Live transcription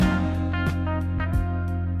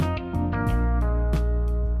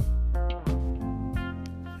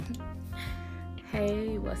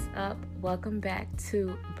what's up? Welcome back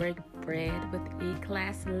to Break Bread with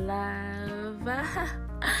E-Class Love.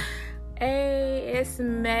 Hey, it's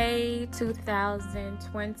May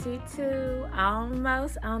 2022,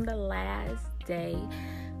 almost on the last day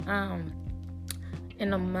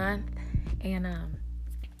in the month, and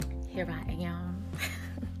here I am.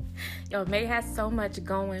 Yo, May has so much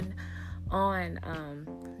going on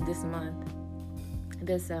this month.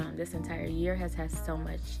 This entire year has had so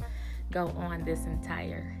much go on this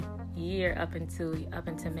entire year up until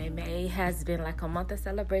May. May has been like a month of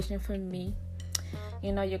celebration for me.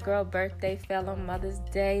 You know, your girl birthday fell on Mother's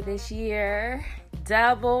Day this year.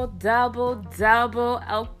 Double,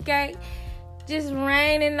 okay? Just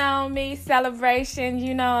raining on me, celebration,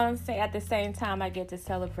 you know what I'm saying? At the same time, I get to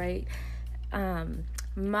celebrate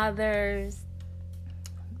mothers,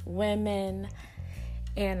 women,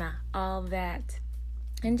 and all that.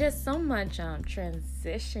 And just so much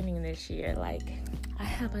transitioning this year. Like, I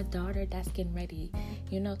have a daughter that's getting ready,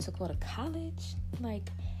 to go to college.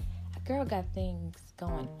 Like, a girl got things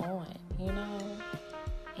going on,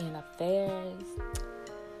 and affairs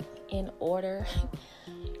in order.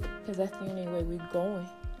 Because that's the only way we're going,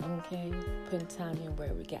 okay? Putting time in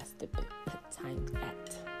where we got to put time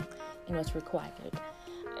at. And what's required.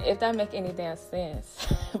 If that make any damn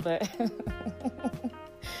sense. But...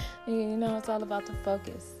 it's all about the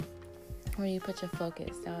focus. Where you put your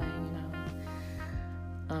focus on,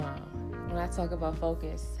 when I talk about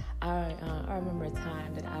focus, I remember a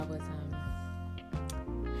time that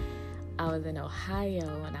I was in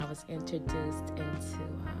Ohio and I was introduced into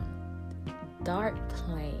dart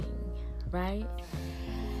playing, right?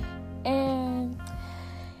 And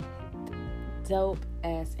dope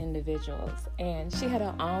ass individuals, and she had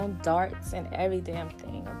her own darts and every damn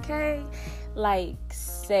thing, okay? Like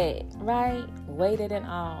set, right? Weighted and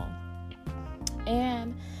all.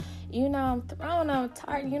 And I'm throwing them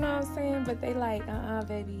tart, you know what I'm saying? But they like,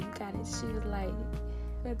 baby, you got it. She was like,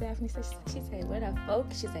 what Daphne said? She said, where the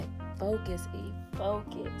focus? She said, focus, E,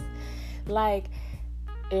 focus. Like,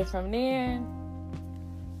 and from then,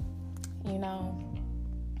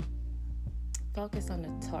 focus on the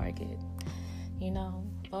target.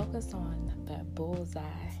 Focus on that bullseye.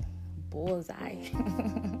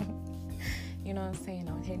 You know what I'm saying?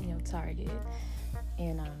 On hitting your target.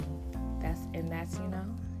 And that's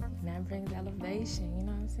that brings elevation. You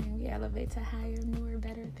know what I'm saying? We elevate to higher, more,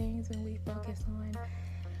 better things when we focus on,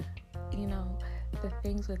 the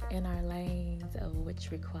things within our lanes of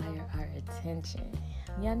which require our attention.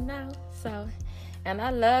 So, and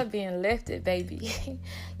I love being lifted, baby.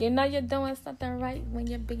 You're doing something right when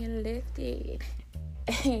you're being lifted.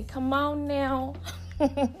 Come on now.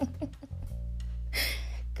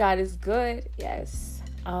 God is good, yes,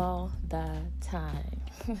 all the time.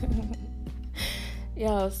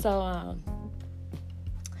 So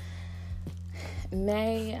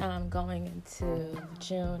May, going into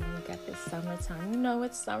June, we got this summertime.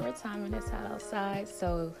 It's summertime and it's hot outside,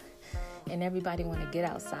 so, and everybody want to get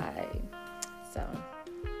outside. So,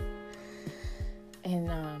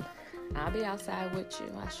 and I'll be outside with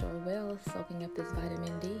you. I sure will, soaking up this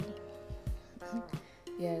vitamin D.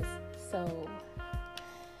 Yes, so,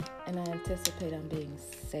 and I anticipate I'm being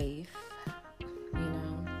safe,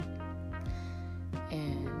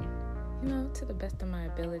 and, to the best of my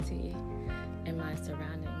ability in my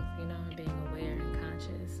surroundings, being aware and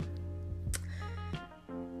conscious.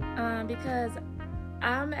 Because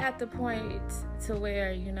I'm at the point to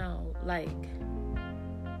where, like,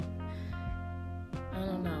 I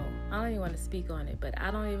don't know. I don't even want to speak on it, but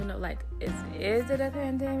I don't even know, like, is it a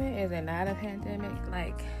pandemic? Is it not a pandemic?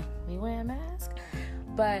 Like, we wearing masks?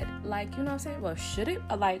 But, like, you know what I'm saying? Well, should it?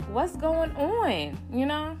 Like, what's going on?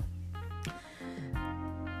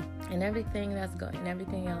 And everything that's going, and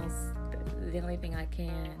everything else, the only thing I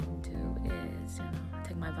can do is,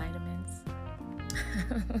 take my vitamins.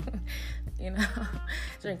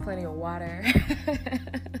 Drink plenty of water.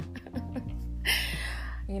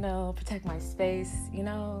 Protect my space,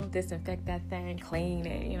 disinfect that thing, clean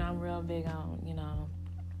it. I'm real big on,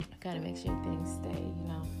 gotta make sure things stay,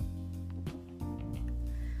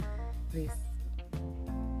 at least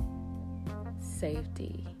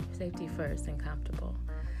safety first and comfortable.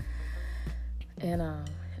 And I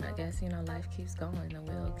guess, life keeps going, the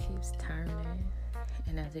wheel keeps turning,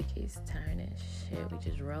 and as it keeps turning, shit, we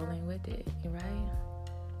just rolling with it, right?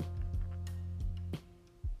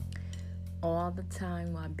 All the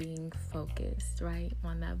time while being focused, right,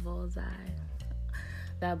 on that bullseye.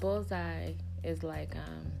 That bullseye is like,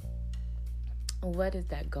 what is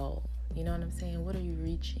that goal? You know what I'm saying? What are you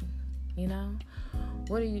reaching?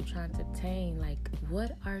 What are you trying to attain? Like,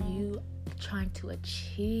 what are you trying to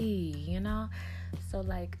achieve, you know? So,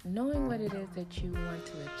 like, knowing what it is that you want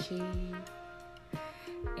to achieve,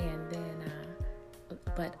 and then,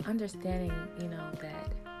 but understanding, you know,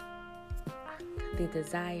 that the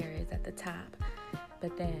desire is at the top.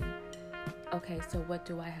 But then, okay, so what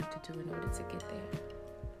do I have to do in order to get there,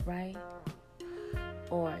 right?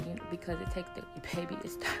 Or, you know, because it takes the baby,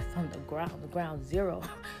 it starts from the ground zero.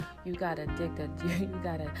 You gotta dig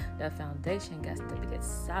the foundation got to get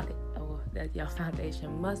solid, or that your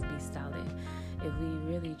foundation must be solid if we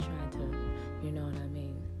really trying to, you know what I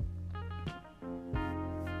mean,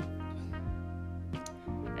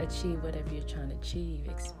 achieve whatever you're trying to achieve,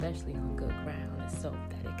 especially on good ground, and so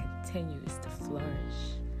that it continues to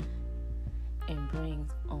flourish and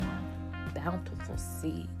brings on bountiful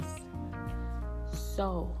seeds.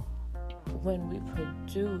 So when we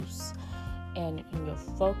produce and your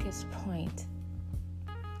focus point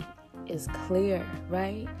is clear,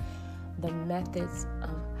 right? The methods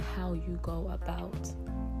of how you go about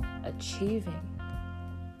achieving.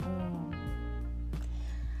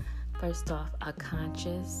 First off, are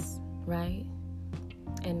conscious, right?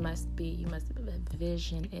 And you must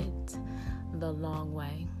vision it the long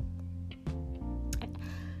way.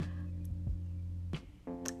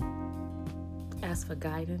 Ask for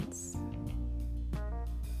guidance.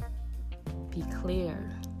 Be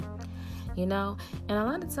clear, you know? And a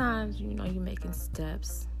lot of times, you know, you're making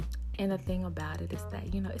steps. And the thing about it is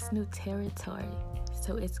that, you know, it's new territory.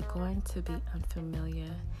 So it's going to be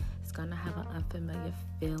unfamiliar. It's going to have an unfamiliar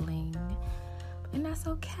feeling. And that's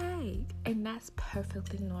okay. And that's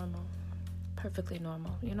perfectly normal. Perfectly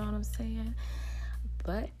normal. You know what I'm saying?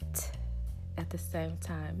 But at the same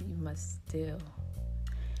time, you must still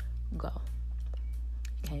go.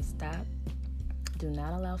 You can't stop. Do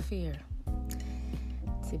not allow fear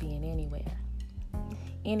to be in anywhere.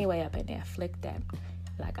 Anyway up in there. Flick that.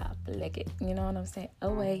 Like I flick it. You know what I'm saying?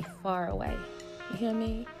 Away, far away. You hear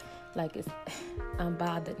me? Like it's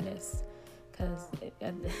unbotheredness. Because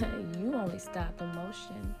you only stop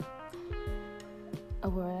emotion or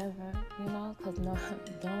wherever, you know? Because no,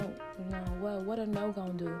 don't, you know, well, what a no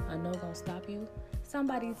gonna do? A no gonna stop you?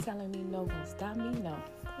 Somebody telling me no gonna stop me? No,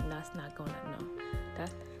 that's not gonna, no.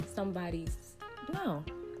 That's somebody's, no.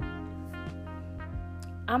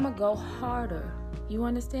 I'm gonna go harder. You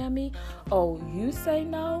understand me? Oh, you say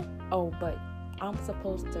no? Oh, but I'm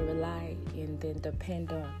supposed to rely and then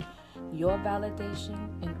depend on your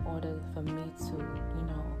validation in order for me to, you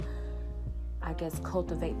know, I guess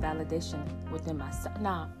cultivate validation within myself.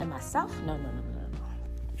 Now, in myself? No.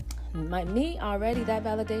 Me already, that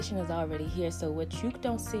validation is already here. So what you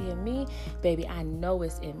don't see in me, baby, I know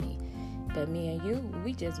it's in me. But me and you,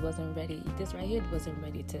 we just wasn't ready. This right here wasn't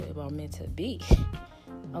ready to, well, meant to be.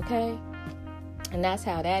 Okay? And that's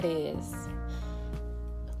how that is.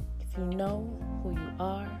 If you know who you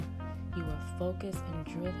are focused and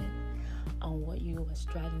driven on what you are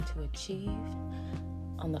striving to achieve,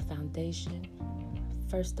 on the foundation,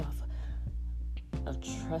 first off, of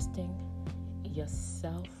trusting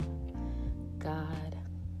yourself, God,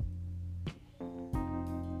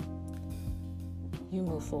 you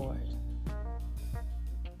move forward.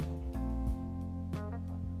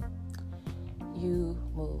 You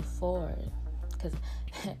move forward. Because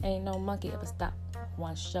ain't no monkey ever stop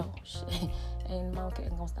one show. Ain't no monkey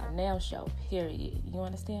gonna stop now show, period. You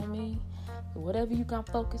understand me? Whatever you got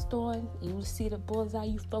focused on, you see the bullseye,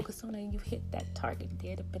 you focus on it, and you hit that target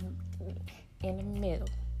dead up in the middle.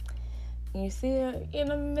 You see it in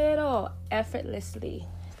the middle, effortlessly.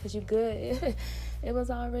 Because you good. It was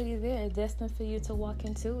already there, destined for you to walk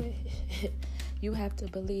into it. You have to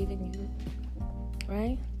believe in you,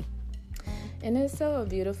 right? And it's so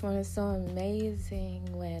beautiful and it's so amazing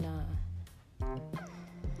when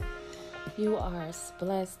you are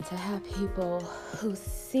blessed to have people who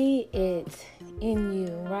see it in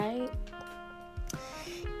you, right?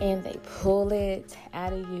 And they pull it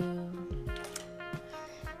out of you.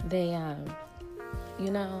 They,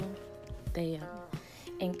 they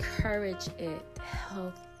encourage it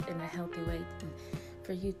in a healthy way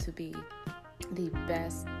for you to be the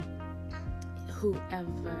best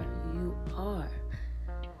whoever you are.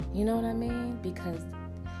 You know what I mean? Because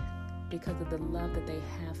of the love that they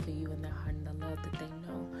have for you in their heart and the love that they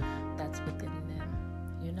know that's within them,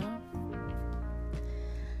 you know?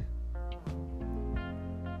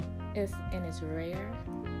 It's rare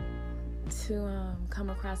to come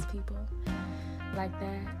across people like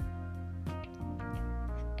that,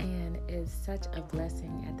 and it's such a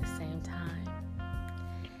blessing at the same time.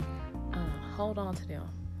 Hold on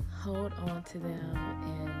to them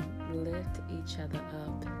and lift each other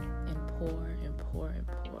up and pour and pour and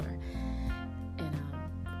pour and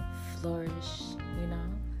flourish, you know.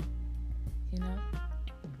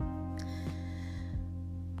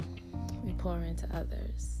 We pour into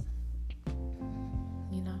others,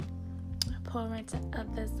 you know. Pour into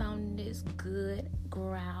others on this good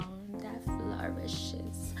ground that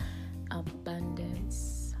flourishes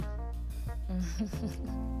abundance.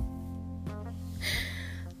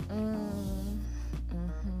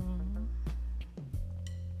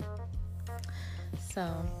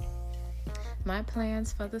 So, my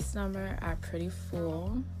plans for the summer are pretty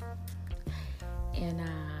full, and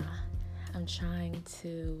I'm trying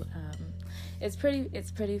to. It's very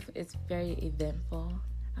eventful.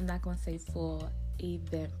 I'm not gonna say full,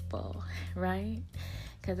 eventful, right?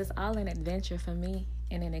 Because it's all an adventure for me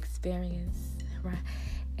and an experience, right?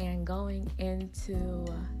 And going into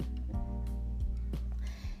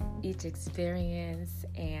each experience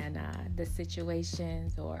and the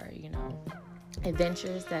situations or,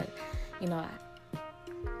 adventures that,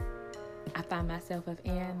 I find myself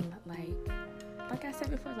in, like I said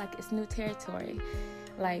before, like it's new territory.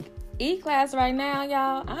 Like E-class right now,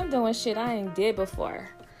 y'all, I'm doing shit I ain't did before.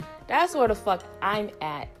 That's where the fuck I'm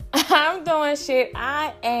at. I'm doing shit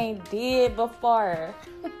I ain't did before.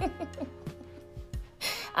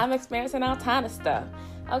 I'm experiencing all kind of stuff.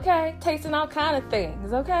 Okay? Tasting all kind of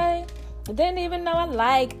things. Okay? Didn't even know I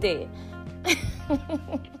liked it.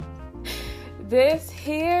 This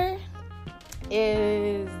here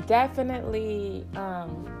is definitely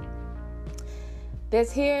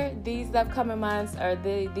these upcoming months or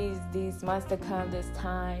these months to come, this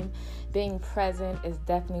time being present is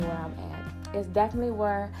definitely where I'm at. It's definitely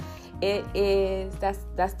where it is.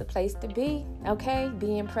 That's the place to be. Okay,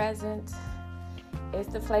 being present.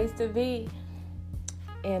 It's the place to be.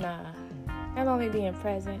 And not only being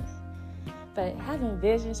present, but having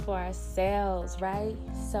visions for ourselves, right?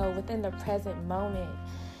 So within the present moment,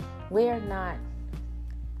 we're not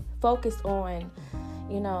focused on,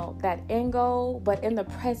 that end goal, but in the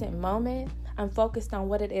present moment, I'm focused on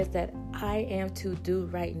what it is that I am to do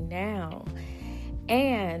right now.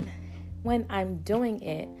 And when I'm doing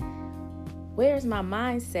it, where's my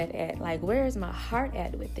mindset at? Like, where's my heart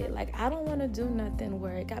at with it? Like, I don't want to do nothing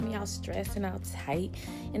where it got me all stressed and all tight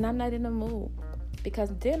and I'm not in the mood.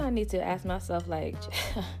 Because then I need to ask myself, like,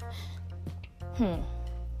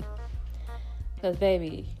 because,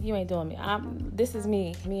 baby, you ain't doing me. This is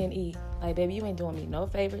me and E. Like, baby, you ain't doing me no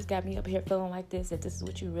favors. Got me up here feeling like this. If this is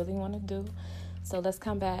what you really want to do. So let's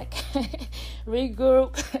come back,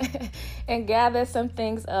 regroup, and gather some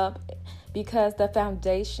things up. Because the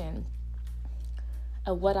foundation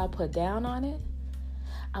of what I put down on it,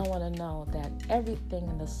 I want to know that everything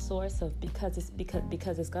in the source of, because it's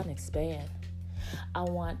going to expand. I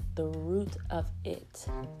want the root of it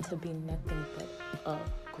to be nothing but of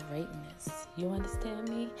greatness. You understand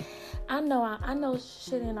me? I know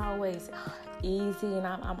shit ain't always easy, and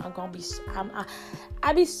I'm gonna be.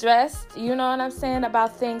 I be stressed. You know what I'm saying,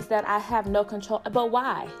 about things that I have no control. But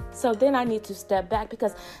why? So then I need to step back,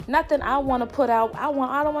 because nothing I want to put out. I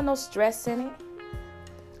don't want no stress in it.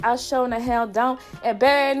 I sure in the hell don't. And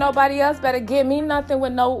better nobody else better give me nothing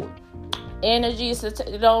with no energy, so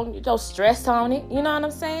don't stress on it. You know what I'm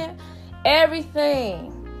saying?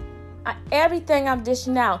 Everything I'm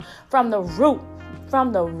dishing out from the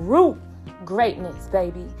root greatness,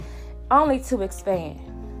 baby, only to expand,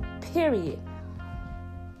 period.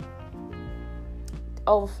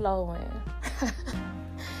 Overflowing.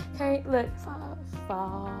 Can't look for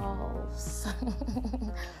falls.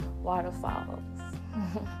 Waterfalls.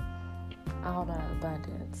 All the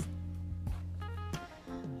abundance.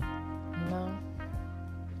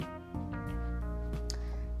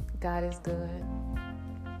 God is good.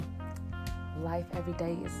 Life every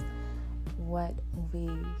day is what we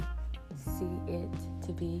see it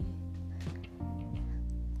to be,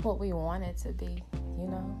 what we want it to be,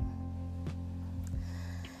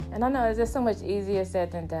 And I know it's just so much easier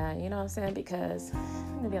said than done, you know what I'm saying? Because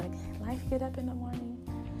I'm going to be like, life, get up in the morning,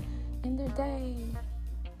 in the day,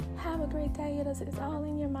 have a great day. It's all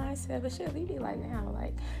in your mindset. But shit, we be like, damn,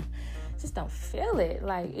 like, just don't feel it.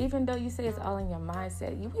 Like, even though you say it's all in your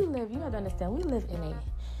mindset, you have to understand,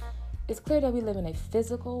 it's clear that we live in a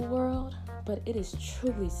physical world, but it is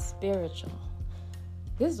truly spiritual.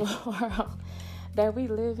 This world that we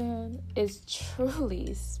live in is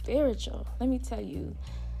truly spiritual. Let me tell you.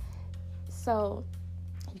 So,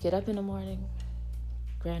 you get up in the morning,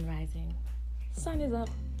 grand rising, sun is up.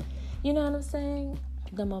 You know what I'm saying?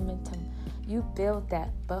 The momentum. You build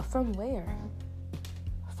that, but from where?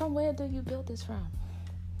 From where do you build this from?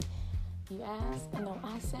 You ask,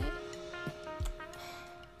 I say.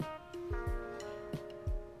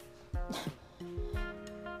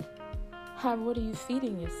 What are you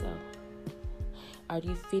feeding yourself? Are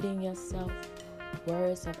you feeding yourself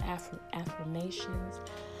words of affirmations?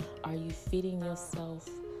 Are you feeding yourself?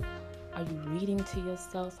 Are you reading to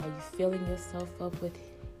yourself? Are you filling yourself up with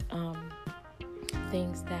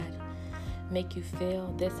things that make you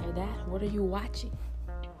feel this or that? What are you watching?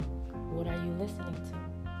 What are you listening to?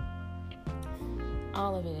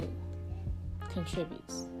 All of it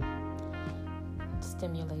contributes,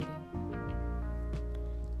 stimulating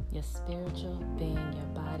your spiritual being, your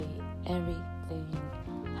body, everything,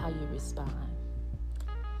 how you respond.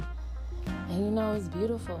 And it's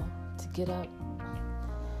beautiful to get up,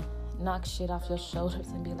 knock shit off your shoulders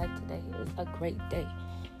and be like, today is a great day,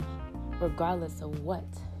 regardless of what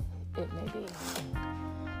it may be.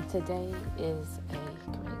 Today is a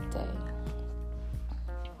great day.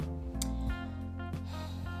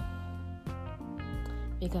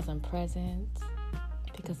 Because I'm present,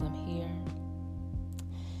 because I'm here,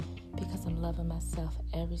 because I'm loving myself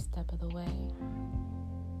every step of the way.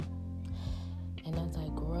 And as I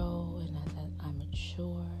grow and as I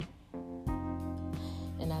mature,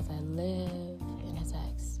 and as I live and as I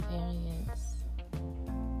experience,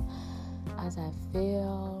 as I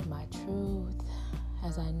feel my truth,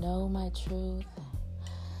 as I know my truth,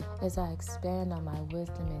 as I expand on my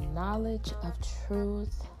wisdom and knowledge of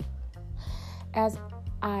truth, as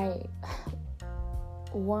I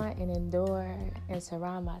want and endure and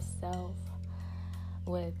surround myself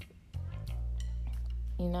with,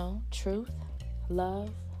 truth,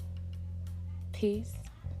 love, peace,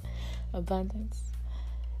 abundance.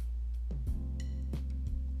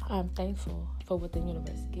 I'm thankful for what the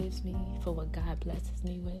universe gives me, for what God blesses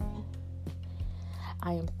me with.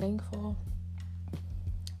 I am thankful.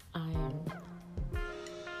 I am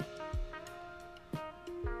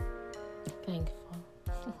thankful.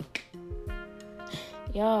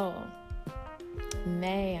 Yo,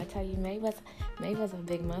 May, I tell you, May was a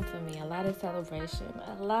big month for me. A lot of celebration.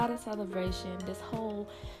 This whole,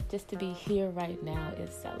 just to be here right now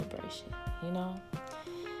is celebration,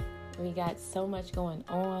 We got so much going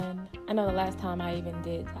on. I know the last time I even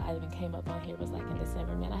came up on here was like in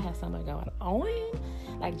December. Man, I had something going on.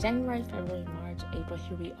 Like January, February, March, April,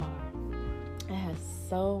 here we are. I have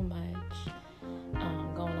so much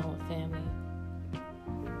going on with family.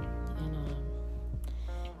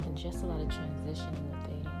 And just a lot of transitioning with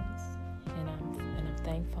things. And I'm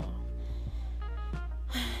thankful.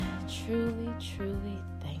 Truly, truly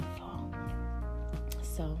thankful.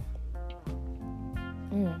 So,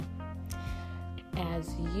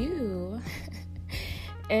 as you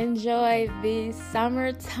enjoy these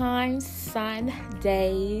summertime sun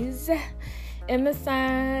days in the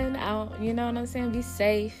sun, you know what I'm saying? Be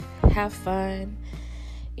safe, have fun,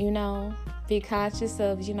 be conscious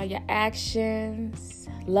of, your actions,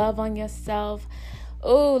 love on yourself.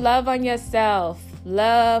 Ooh, love on yourself.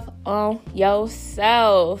 Love on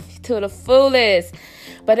yourself to the fullest,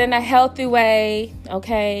 but in a healthy way,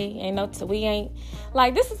 okay? We ain't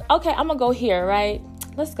like this is okay. I'm gonna go here, right?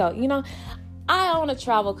 Let's go. I own a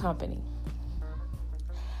travel company.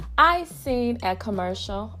 I seen a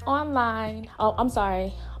commercial on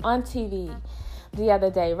TV the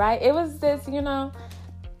other day, right? It was this,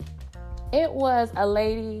 it was a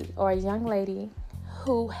lady or a young lady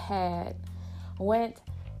who had went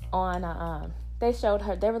on they showed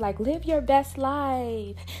her, they were like, live your best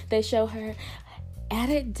life. They showed her at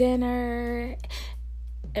a dinner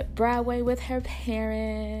at Broadway with her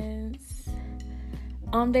parents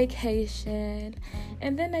on vacation,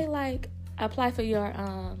 and then they like apply for your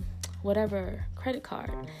whatever credit card.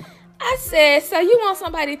 I said, so you want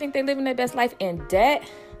somebody to think they living their best life in debt?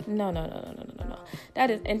 No. That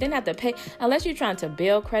is, and then have to pay, unless you're trying to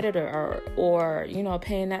build credit or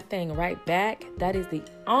paying that thing right back. That is the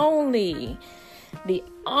only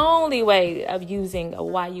way of using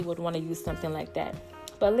why you would want to use something like that.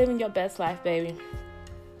 But living your best life, baby,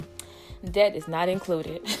 debt is not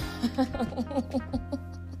included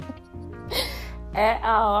at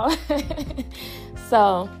all.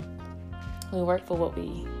 So we work for what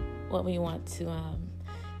we want to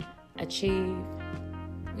achieve.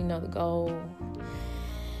 The goal.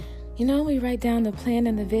 We write down the plan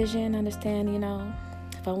and the vision. Understand,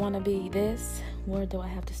 if I want to be this, where do I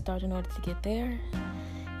have to start in order to get there?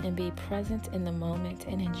 And be present in the moment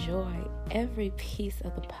and enjoy every piece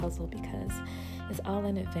of the puzzle, because it's all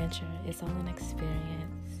an adventure. It's all an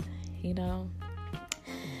experience.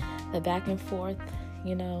 The back and forth,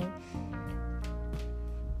 the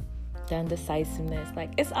indecisiveness.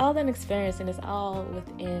 Like, it's all an experience, and it's all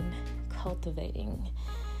within cultivating,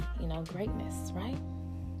 greatness, right?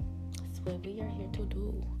 That's what we are here to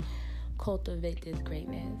do. Cultivate this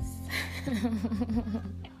greatness.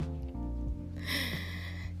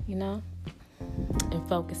 you know, and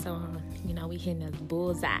focus on, you know, we hitting this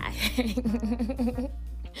bullseye.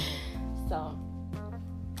 So,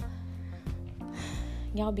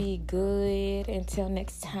 y'all be good until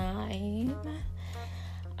next time.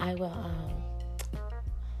 I'll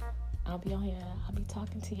be on here. I'll be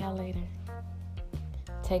talking to y'all later.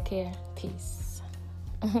 Take care. Peace.